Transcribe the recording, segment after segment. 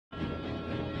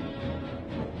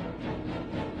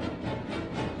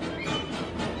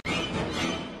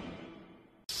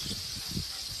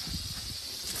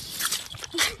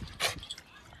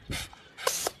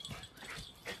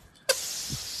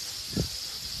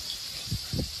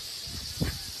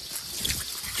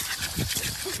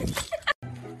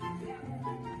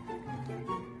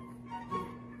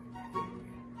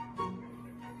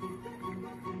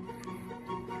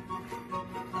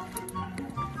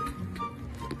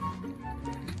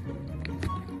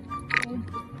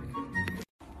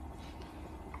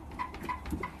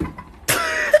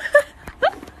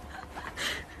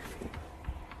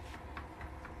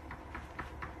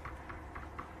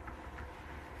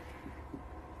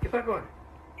it back on.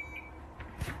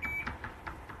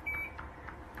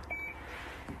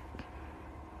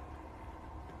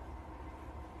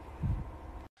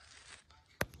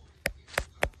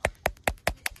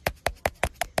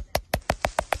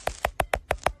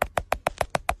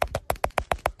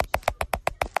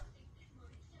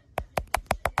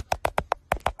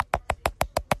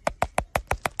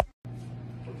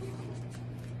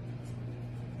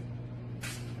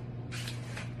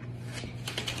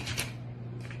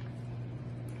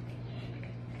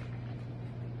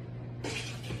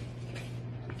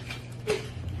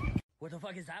 What the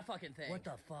fuck is that fucking thing? What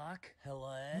the fuck?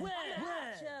 Hello? What?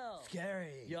 Chill.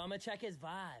 Scary. Yo, I'm gonna check his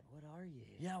vibe. What are you?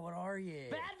 Yeah, what are you?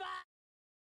 Bad vibe!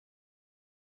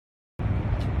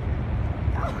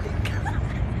 Oh my god.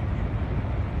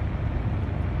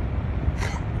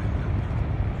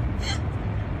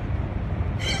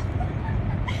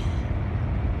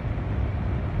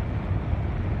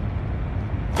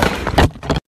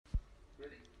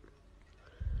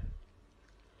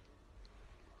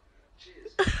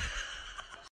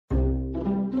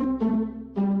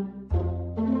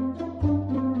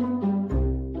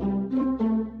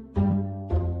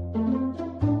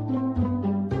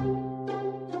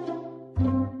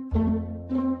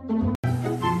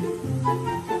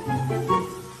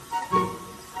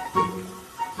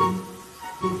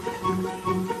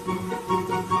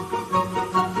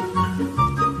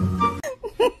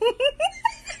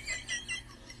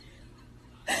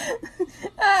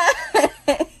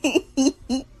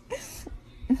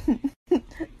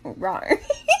 Right.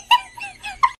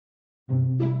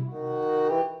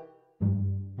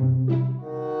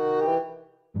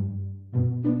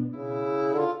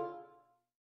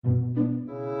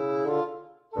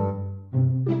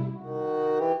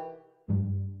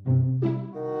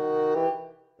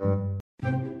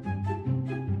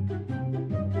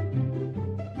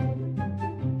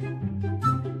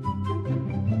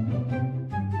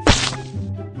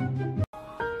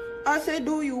 I said,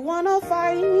 do you wanna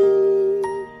fight me?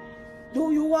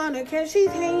 Do you wanna catch these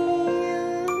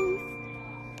hands?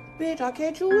 Bitch, I'll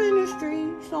catch you in the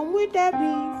streets. I'm with that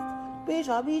beef. Bitch,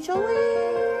 I'll beat your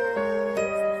ass.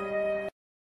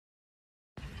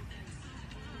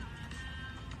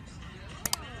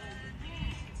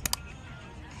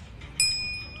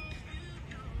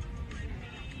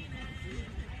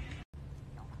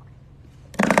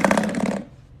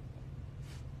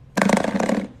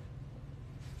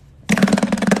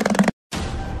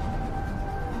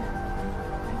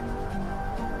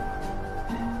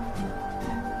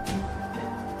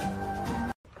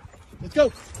 Let's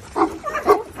go.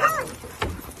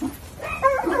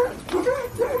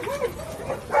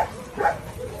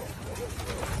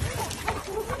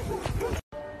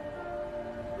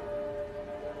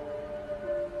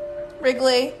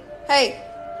 Wrigley. Hey.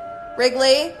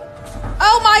 Wrigley.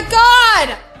 Oh my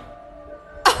god!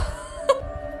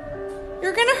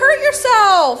 You're gonna hurt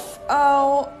yourself.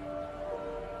 Oh.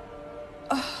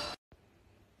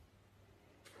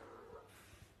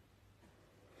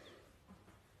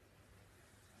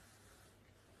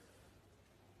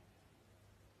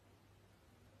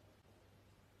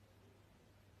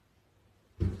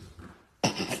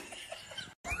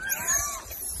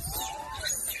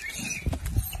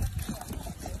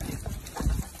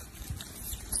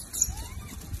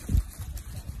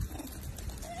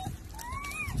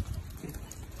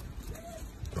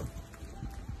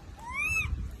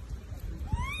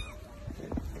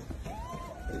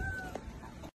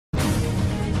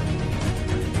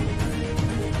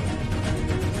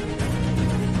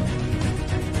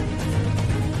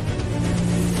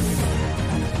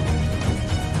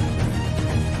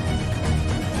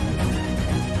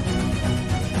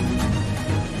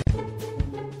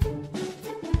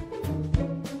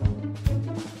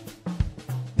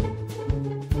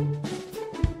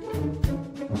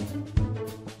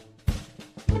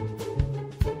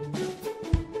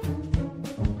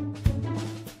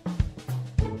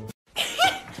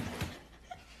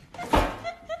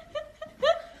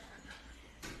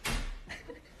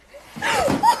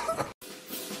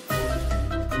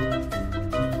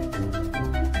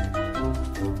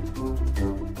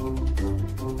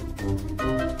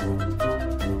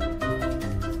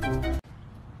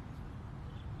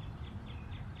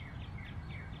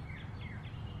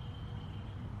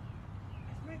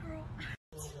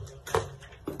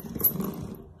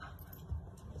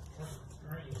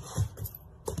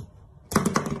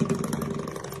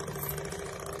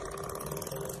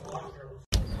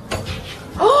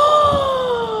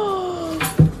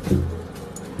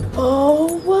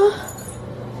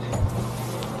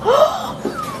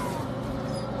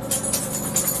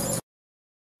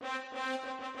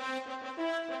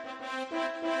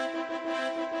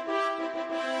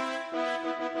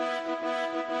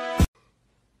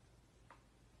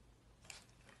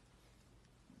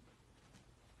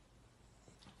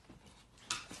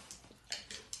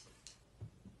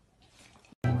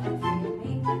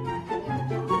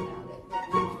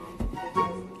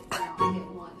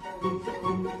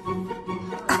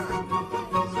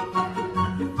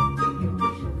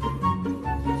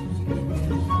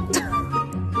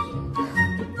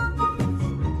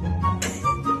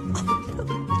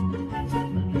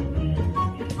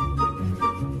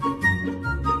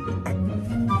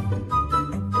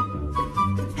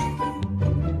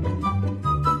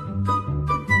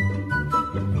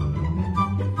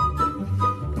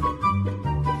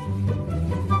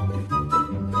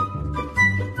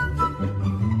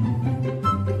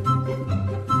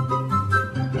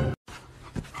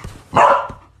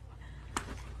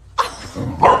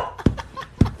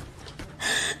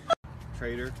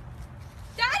 later.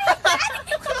 Daddy!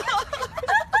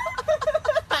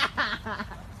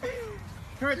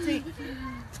 Hurting.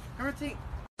 Hurting.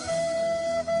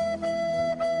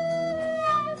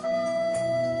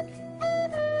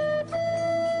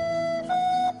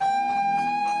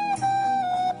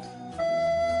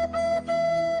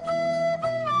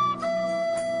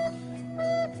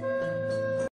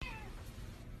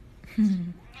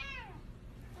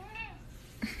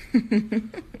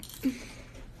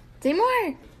 Say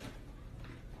more.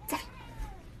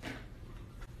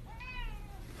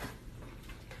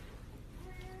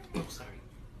 Oh, sorry.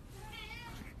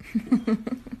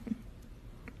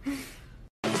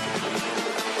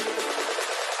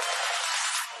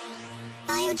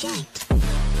 Biojet.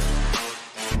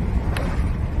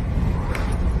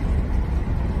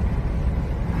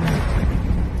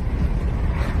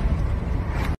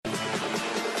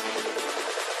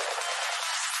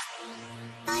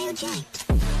 Biojet.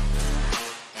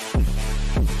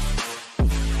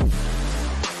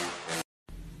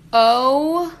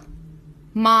 Oh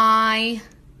my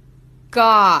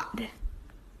God.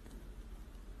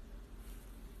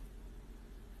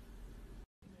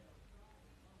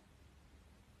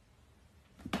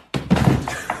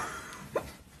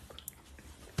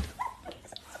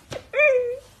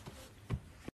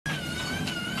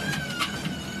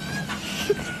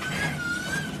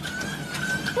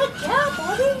 Good job,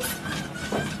 buddy.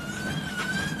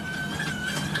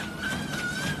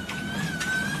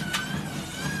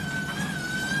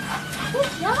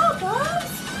 Good job, Bubs.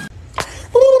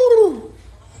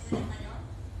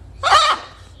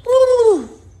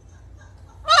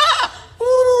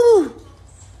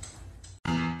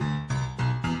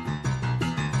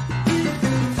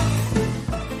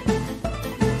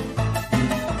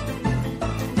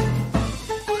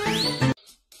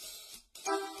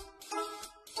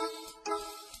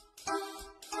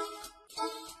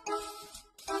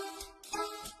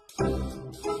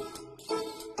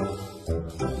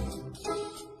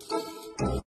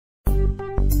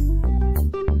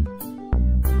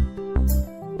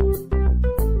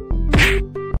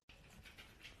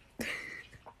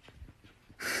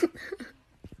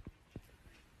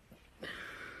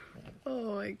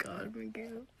 Oh my God,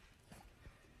 Miguel.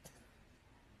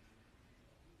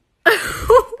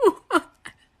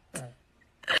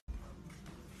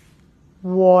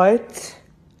 What?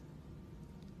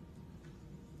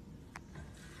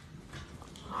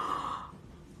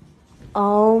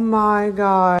 Oh my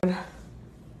God.